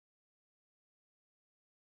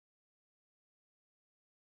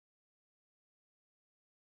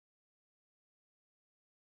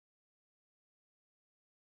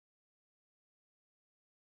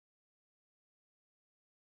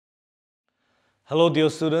Hello dear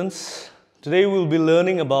students, today we will be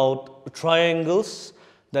learning about triangles,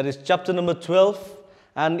 that is chapter number 12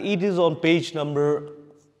 and it is on page number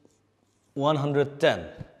 110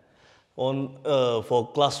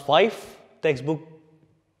 for class 5 textbook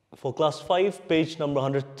for class 5 page number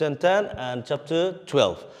 110 and chapter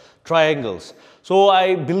 12 triangles. So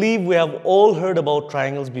I believe we have all heard about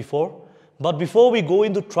triangles before, but before we go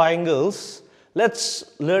into triangles,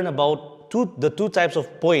 let's learn about the two types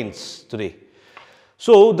of points today.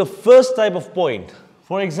 So the first type of point,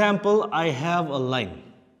 for example, I have a line,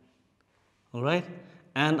 all right,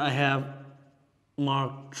 and I have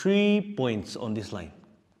marked 3 points on this line.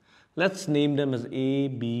 Let's name them as A,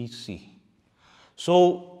 B, C.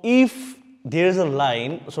 So if there's a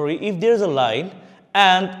line,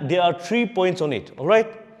 and there are 3 points on it, all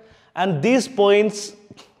right, and these points,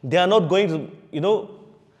 they are not going to,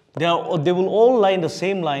 they will all lie in the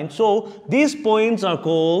same line. So these points are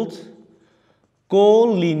called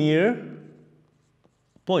collinear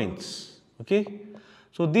points, okay?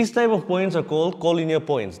 So these type of points are called collinear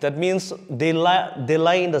points. That means they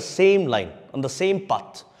lie in the same line, on the same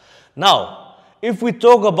path. Now, if we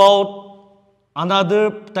talk about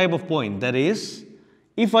another type of point, that is,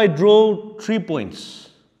 if I draw 3 points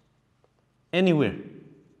anywhere,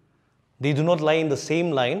 they do not lie in the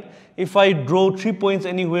same line. If I draw 3 points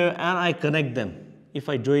anywhere and I connect them, if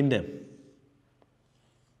I join them,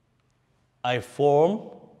 I form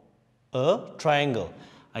a triangle.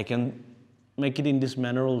 I can make it in this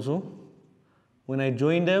manner also. When I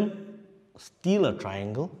join them, still a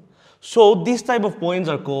triangle. So these type of points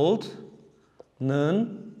are called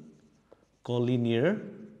non-collinear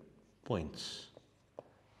points.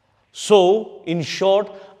 So in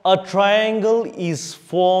short, a triangle is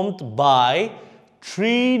formed by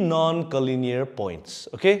 3 non-collinear points.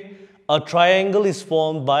 Okay? A triangle is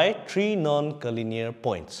formed by 3 non-collinear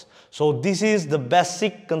points. So this is the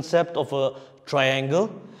basic concept of a triangle.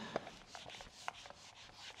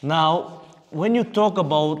 Now, when you talk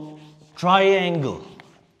about triangle,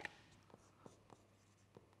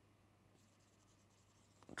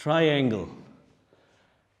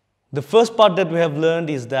 the first part that we have learned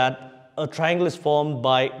is that a triangle is formed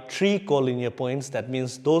by 3 collinear points. That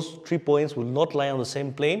means those 3 points will not lie on the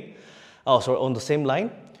same plane, on the same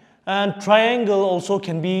line. And triangle also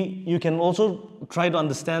can be, you can also try to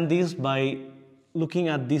understand this by looking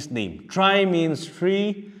at this name. Tri means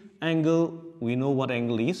 3, angle, we know what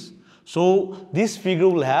angle is. So this figure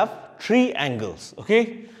will have 3 angles,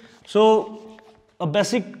 okay? So a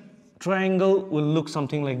basic triangle will look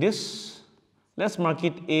something like this. Let's mark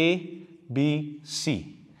it A, B,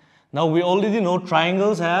 C. Now we already know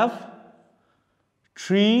triangles have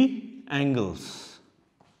 3 angles.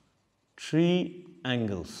 3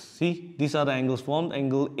 angles. See, these are the angles formed: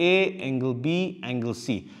 angle A, angle B, angle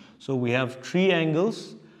C. So we have 3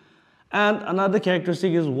 angles. And another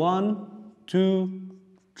characteristic is 1, 2,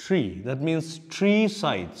 3. That means 3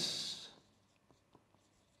 sides.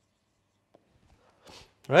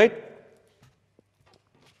 Right?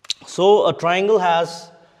 So a triangle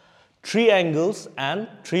has 3 angles and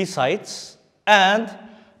 3 sides, and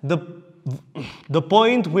the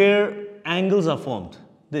point where angles are formed,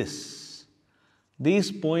 these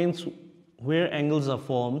points where angles are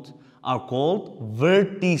formed are called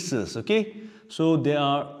vertices, okay? So there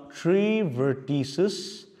are 3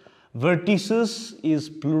 vertices. Vertices is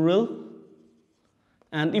plural,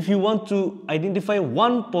 and if you want to identify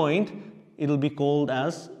one point, it will be called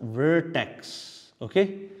as vertex,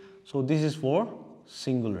 okay? So this is for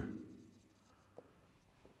singular.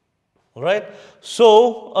 Alright,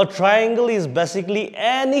 so a triangle is basically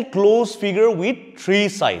any closed figure with 3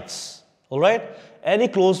 sides. Alright, any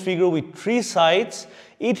closed figure with 3 sides.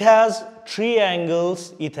 It has 3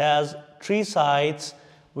 angles, it has 3 sides.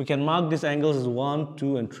 We can mark these angles as 1,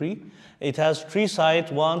 2 and 3. It has 3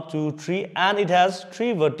 sides, 1, 2, 3, and it has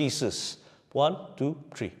 3 vertices, 1, 2,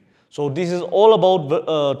 3. So this is all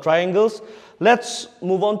about triangles. Let's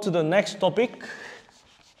move on to the next topic.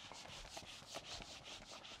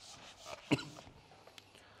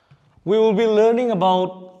 We will be learning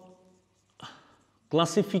about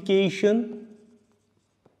classification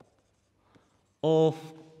of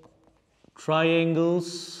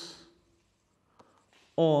triangles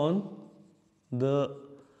on the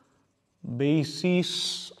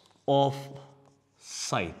basis of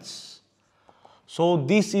sides. So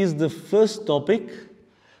this is the first topic,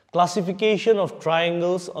 classification of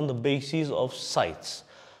triangles on the basis of sides.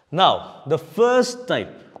 Now, the first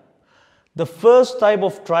type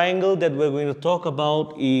of triangle that we're going to talk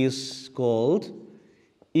about is called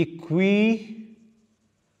equilateral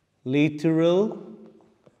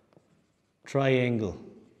triangle.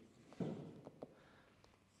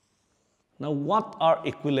 Now, what are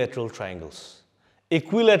equilateral triangles?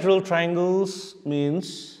 Equilateral triangles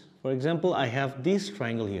means, for example, I have this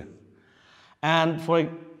triangle here. And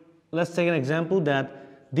let's take an example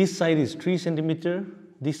that this side is 3 centimeter,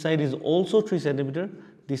 this side is also 3 centimeter,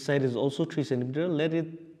 this side is also 3 centimeter. Let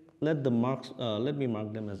me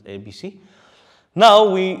mark them as ABC. Now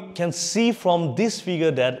we can see from this figure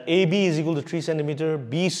that AB is equal to 3 centimeter,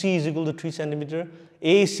 BC is equal to 3 centimeter,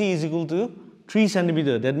 AC is equal to 3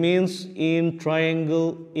 centimeter. That means in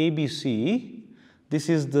triangle ABC, this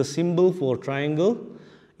is the symbol for triangle.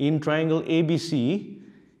 In triangle ABC,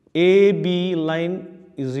 AB line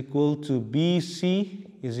is equal to BC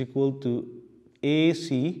is equal to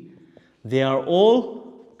AC. They are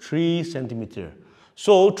all 3 centimeter.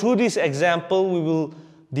 So through this example,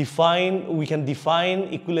 we can define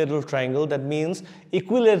equilateral triangle. That means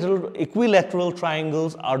equilateral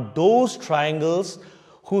triangles are those triangles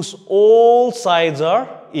whose all sides are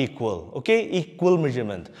equal, okay, equal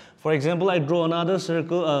measurement. For example, I draw another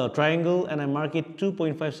triangle and I mark it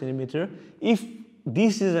 2.5 centimeter. If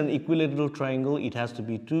this is an equilateral triangle, it has to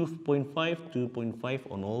be 2.5,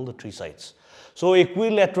 2.5 on all the 3 sides. So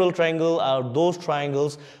equilateral triangle are those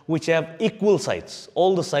triangles which have equal sides.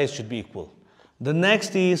 All the sides should be equal. The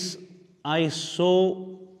next is isosceles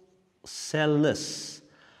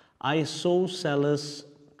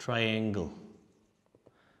triangle.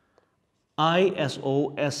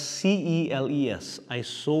 ISOSCELES,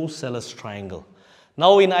 isosceles triangle.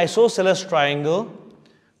 Now in isosceles triangle,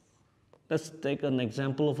 let's take an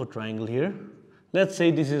example of a triangle here. Let's say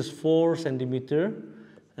this is 4 centimeter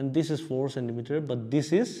and this is 4 centimeter, but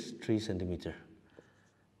this is 3 centimeter.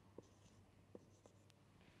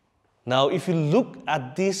 Now if you look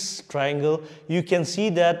at this triangle, you can see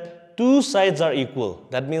that 2 sides are equal.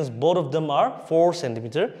 That means both of them are 4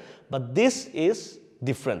 centimeter, but this is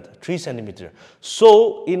different, 3 centimeter.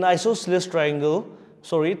 So in isosceles triangle,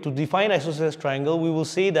 to define isosceles triangle, we will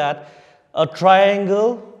say that a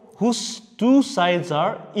triangle whose 2 sides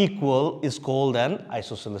are equal is called an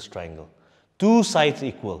isosceles triangle. 2 sides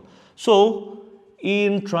equal. So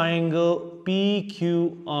in triangle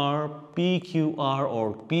PQR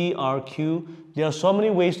or PRQ, there are so many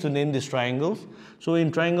ways to name these triangles. So in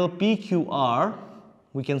triangle PQR,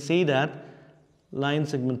 we can say that line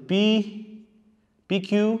segment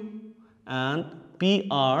PQ and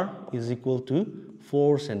PR is equal to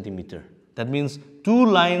 4 centimeter. That means 2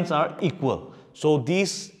 lines are equal. So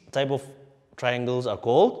these type of triangles are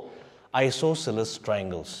called isosceles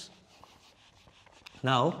triangles.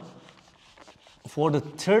 Now, for the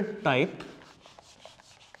third type,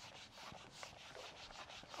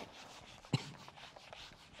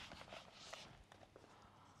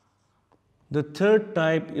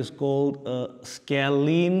 is called a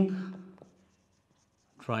scalene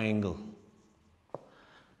triangle.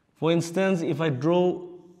 For instance, if I draw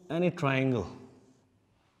any triangle,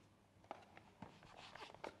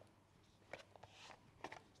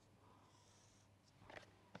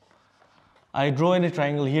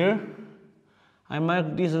 here, I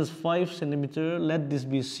mark this as 5 centimeter, let this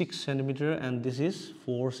be 6 centimeter and this is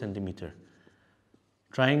 4 centimeter.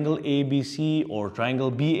 Triangle ABC or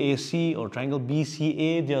triangle BAC or triangle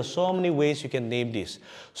BCA, there are so many ways you can name this.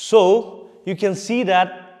 So you can see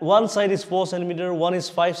that one side is 4 centimeter, one is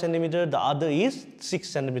 5 centimeter, the other is 6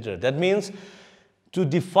 centimeter. That means to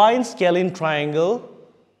define scalene triangle,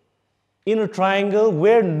 in a triangle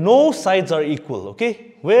where no sides are equal,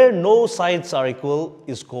 okay? Where no sides are equal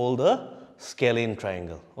is called a scalene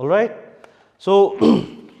triangle, all right? So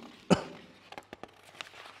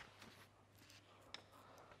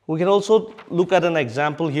we can also look at an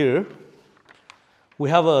example here. We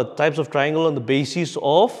have types of triangle on the basis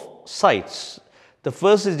of sides. The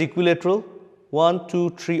first is equilateral, 1, 2,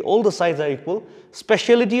 3, all the sides are equal.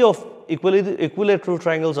 Speciality of equilateral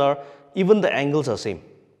triangles are even the angles are same,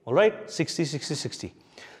 all right? 60, 60, 60.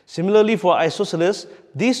 Similarly for isosceles,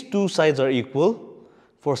 these 2 sides are equal.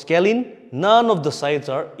 For scalene, none of the sides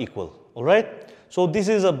are equal, all right? So this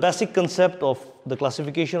is a basic concept of the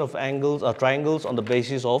classification of angles or triangles on the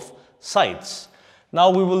basis of sides. Now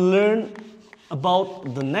we will learn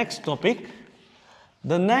about the next topic.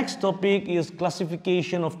 The next topic is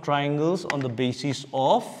classification of triangles on the basis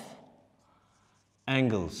of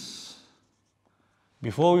angles.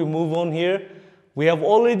 Before we move on here, we have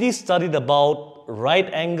already studied about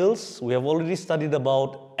right angles, we have already studied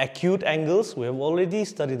about acute angles, we have already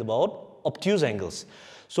studied about obtuse angles.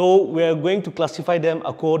 So we are going to classify them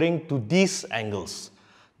according to these angles.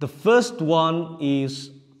 The first one is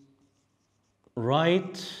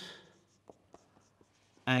right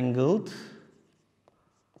angled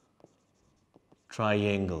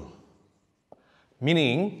triangle,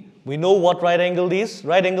 meaning We know what right angle is.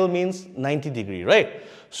 Right angle means 90 degree, right?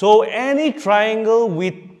 So any triangle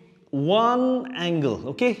with one angle,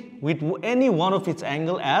 okay, with any one of its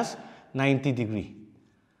angle as 90 degree,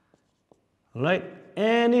 right?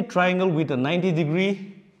 Any triangle with a 90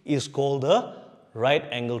 degree is called a right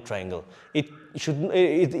angle triangle. It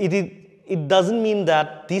doesn't mean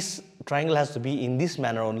that this triangle has to be in this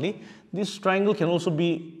manner only. This triangle can also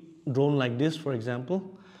be drawn like this, for example,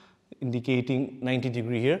 indicating 90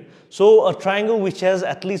 degree here. So a triangle which has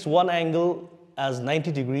at least one angle as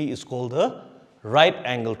 90 degree is called a right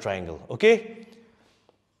angle triangle, okay?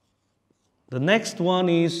 The next one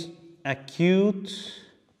is acute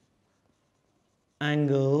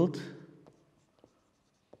angled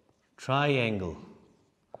triangle.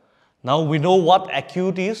 Now we know what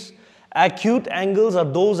acute is. Acute angles are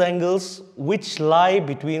those angles which lie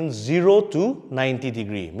between 0 to 90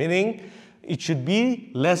 degree, meaning it should be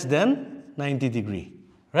less than 90 degree,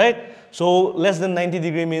 right? So less than 90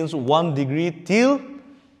 degree means 1 degree till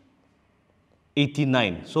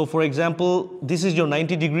 89. So for example, this is your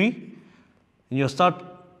 90 degree. You're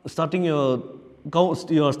starting to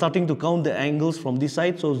count the angles from this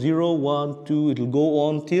side. So 0, 1, 2, it will go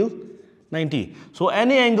on till 90. So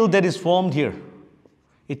any angle that is formed here,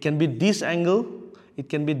 it can be this angle, it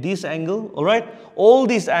can be this angle, all right? All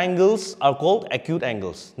these angles are called acute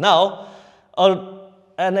angles. Now,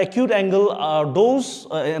 an acute angle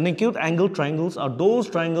triangles are those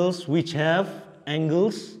triangles which have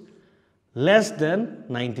angles less than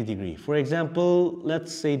 90 degree. For example,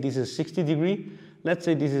 let's say this is 60 degree, let's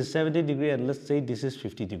say this is 70 degree, and let's say this is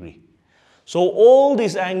 50 degree. So all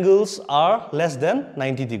these angles are less than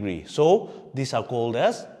 90 degree. So these are called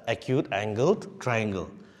as acute angled triangle.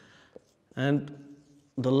 And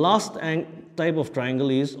the last type of triangle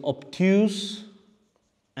is obtuse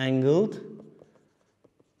angled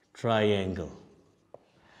triangle.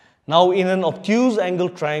 Now in an obtuse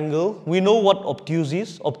angled triangle, we know what obtuse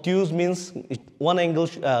is. Obtuse means one angle,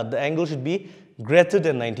 the angle should be greater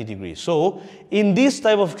than 90 degrees. So in this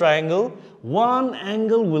type of triangle, one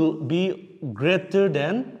angle will be greater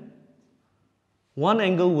than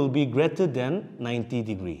 90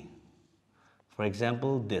 degree. For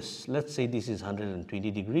example, this. Let's say this is 120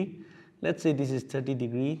 degree. Let's say this is 30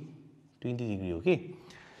 degree, 20 degree, okay?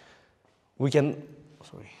 We can,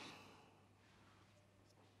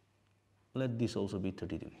 let this also be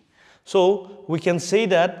 30 degree. So we can say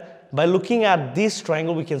that by looking at this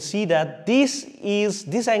triangle, we can see that this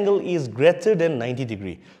angle is greater than 90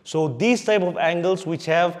 degree. So these type of angles which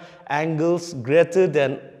have angles greater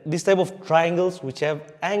than, this type of triangles which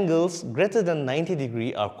have angles greater than 90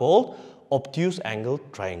 degree are called obtuse angled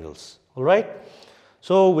triangles. All right.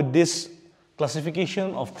 So with this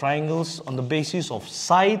classification of triangles on the basis of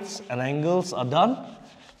sides and angles are done,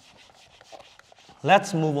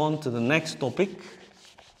 let's move on to the next topic.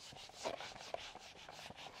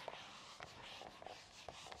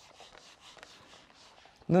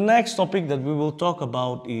 The next topic that we will talk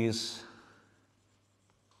about is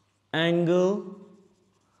angle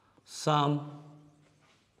sum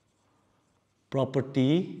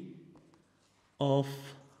property of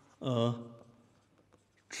a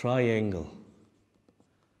triangle.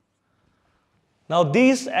 Now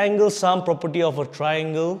this angle sum property of a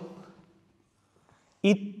triangle,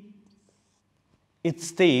 it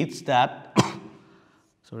states that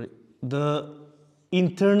the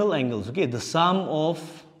internal angles, okay, the sum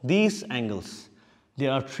of these angles,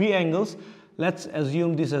 there are three angles. Let's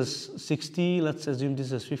assume this as 60, let's assume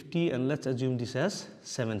this as 50, and let's assume this as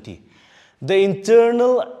 70. The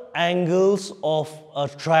internal angles of a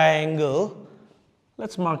triangle,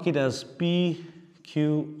 let's mark it as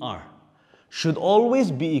PQR, should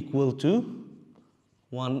always be equal to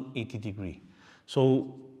 180 degree.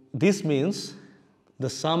 So this means the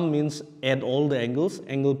sum means add all the angles,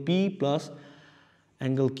 angle P plus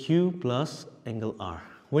angle Q plus angle R.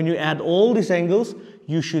 When you add all these angles,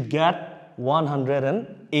 you should get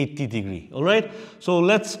 180 degree. All right. So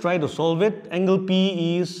let's try to solve it. Angle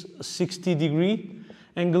P is 60 degree.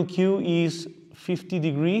 Angle Q is 50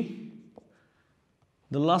 degree.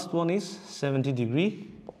 The last one is 70 degree.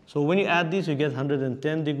 So when you add this, you get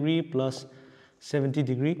 110 degree plus 70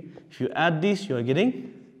 degree. If you add this, you are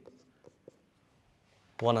getting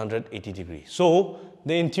 180 degree. So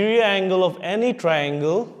the interior angle of any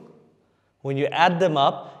triangle, when you add them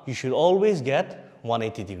up, you should always get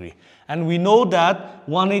 180 degree. And we know that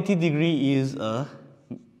 180 degree is a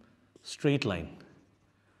straight line.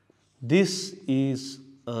 This is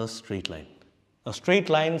a straight line. A straight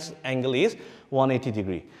line's angle is 180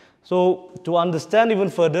 degree. So to understand even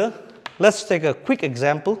further, let's take a quick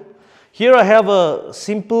example. Here I have a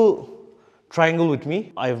simple triangle with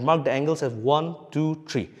me. I have marked the angles as 1, 2,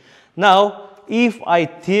 3. Now, if I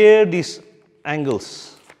tear these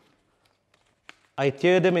angles, I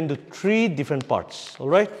tear them into 3 different parts, all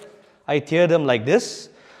right? I tear them like this.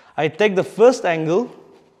 I take the first angle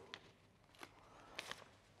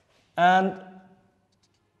and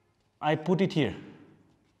I put it here,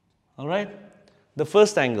 all right? The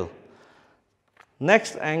first angle.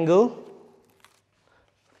 Next angle,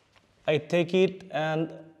 I take it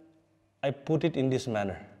and I put it in this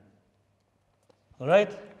manner, all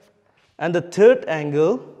right? And the third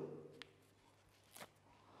angle,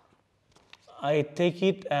 I take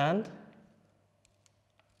it and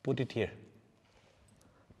put it here.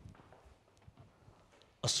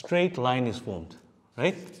 A straight line is formed,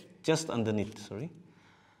 right? Just underneath, sorry.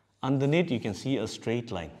 Underneath you can see a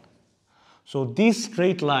straight line. So this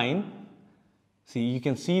straight line, see, you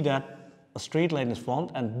can see that a straight line is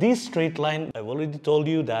formed, and this straight line, I've already told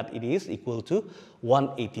you that it is equal to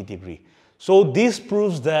 180 degree. So this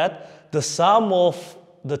proves that the sum of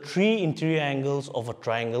the 3 interior angles of a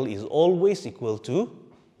triangle is always equal to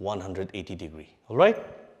 180 degree, all right?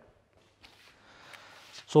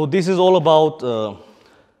 So this is all about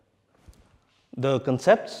the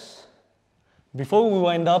concepts. Before we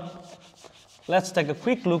wind up, let's take a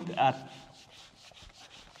quick look at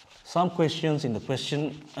some questions in the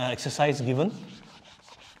question exercise given.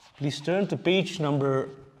 Please turn to page number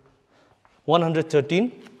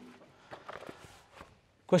 113.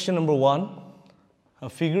 Question number 1. A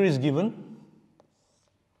figure is given.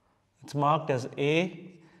 It's marked as A,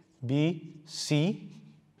 B, C.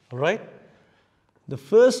 All right? The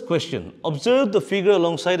first question, observe the figure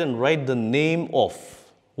alongside and write the name of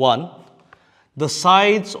 1. The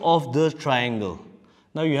sides of the triangle.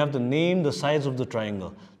 Now you have to name the sides of the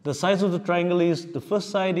triangle. The sides of the triangle is, the first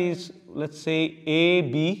side is, let's say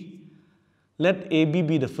AB. Let AB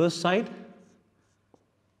be the first side.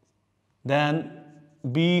 Then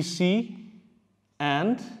BC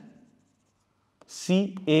and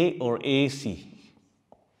CA or AC,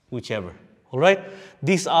 whichever. All right,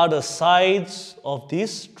 these are the sides of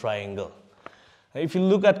this triangle. If you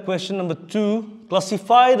look at question number 2,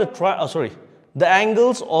 classify the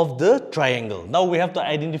angles of the triangle. Now we have to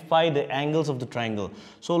identify the angles of the triangle.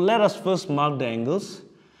 So let us first mark the angles.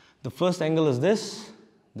 The first angle is this,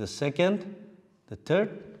 the second, the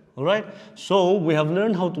third. All right, so we have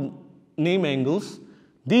learned how to name angles.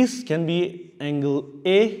 This can be angle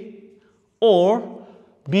A or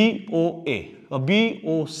BOA or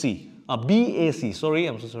BOC. BAC, sorry,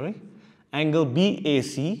 I'm so sorry. Angle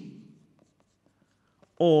BAC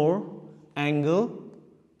or angle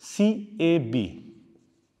CAB.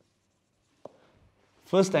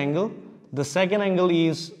 First angle. The second angle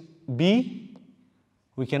is B.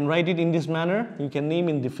 We can write it in this manner. You can name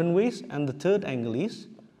in different ways. And the third angle is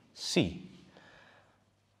C.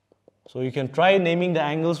 So you can try naming the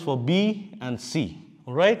angles for B and C.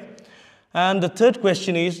 All right? And the third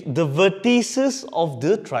question is the vertices of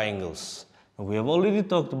the triangles. Now, we have already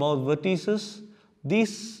talked about vertices.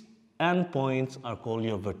 These endpoints are called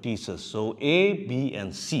your vertices. So A, B,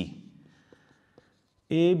 and C.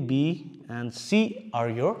 A, B, and C are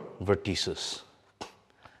your vertices.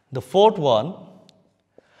 The fourth one,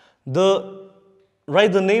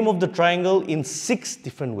 write the name of the triangle in 6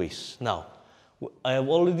 different ways. Now, I have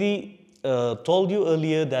already told you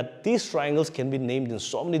earlier that these triangles can be named in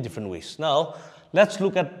so many different ways. Now, let's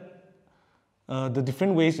look at the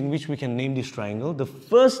different ways in which we can name this triangle. The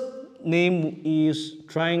first name is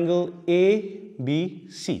triangle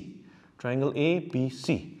ABC. Triangle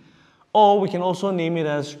ABC. Or we can also name it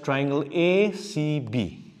as triangle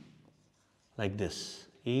ACB. Like this,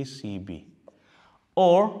 ACB.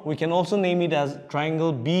 Or we can also name it as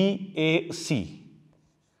triangle BAC.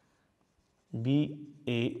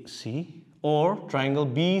 BAC or triangle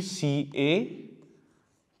BCA,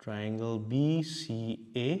 triangle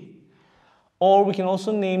BCA, or we can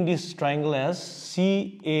also name this triangle as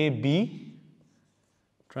CAB,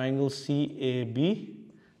 triangle CAB,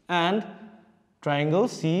 and triangle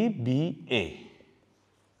CBA,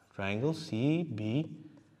 triangle CBA.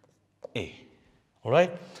 All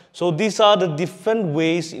right, so these are the different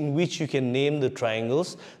ways in which you can name the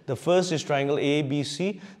triangles. The first is triangle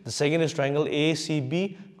ABC, the second is triangle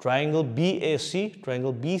ACB, triangle BAC,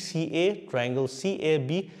 triangle BCA, triangle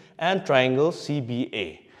CAB, and triangle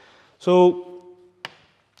CBA. So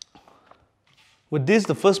with this,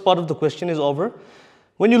 the first part of the question is over.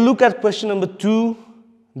 When you look at question number 2,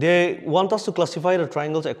 they want us to classify the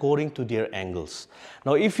triangles according to their angles.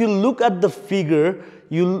 Now, if you look at the figure,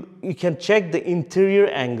 you can check the interior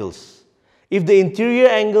angles. If the interior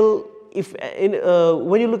angle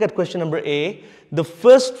when you look at question number A, the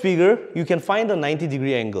first figure, you can find a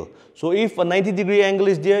 90-degree angle. So if a 90-degree angle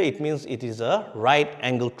is there, it means it is a right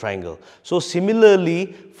angle triangle. So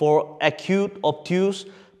similarly, for acute, obtuse,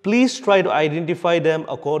 please try to identify them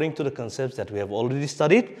according to the concepts that we have already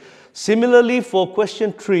studied. Similarly, for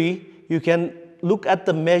question 3, you can look at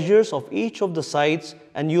the measures of each of the sides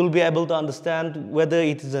and you'll be able to understand whether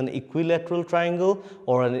it is an equilateral triangle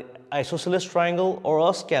or an isosceles triangle or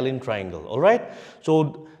a scalene triangle. All right?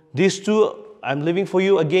 So these two I'm leaving for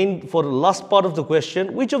you again for the last part of the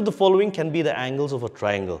question. Which of the following can be the angles of a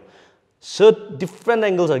triangle? So different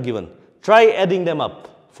angles are given. Try adding them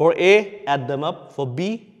up. For A, add them up. For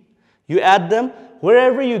B, you add them.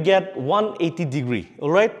 Wherever you get 180 degree,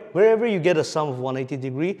 all right? Wherever you get a sum of 180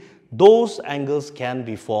 degree, those angles can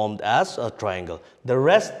be formed as a triangle. The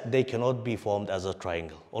rest, they cannot be formed as a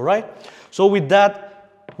triangle, all right? So with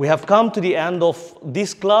that, we have come to the end of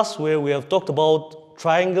this class where we have talked about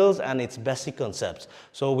triangles and its basic concepts.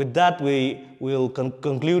 So with that, we will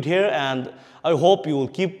conclude here, and I hope you will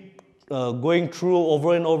keep going through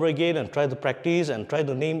over and over again and try to practice and try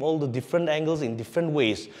to name all the different angles in different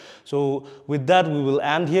ways. So with that, we will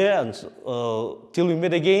end here, and till we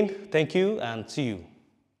meet again, thank you and see you.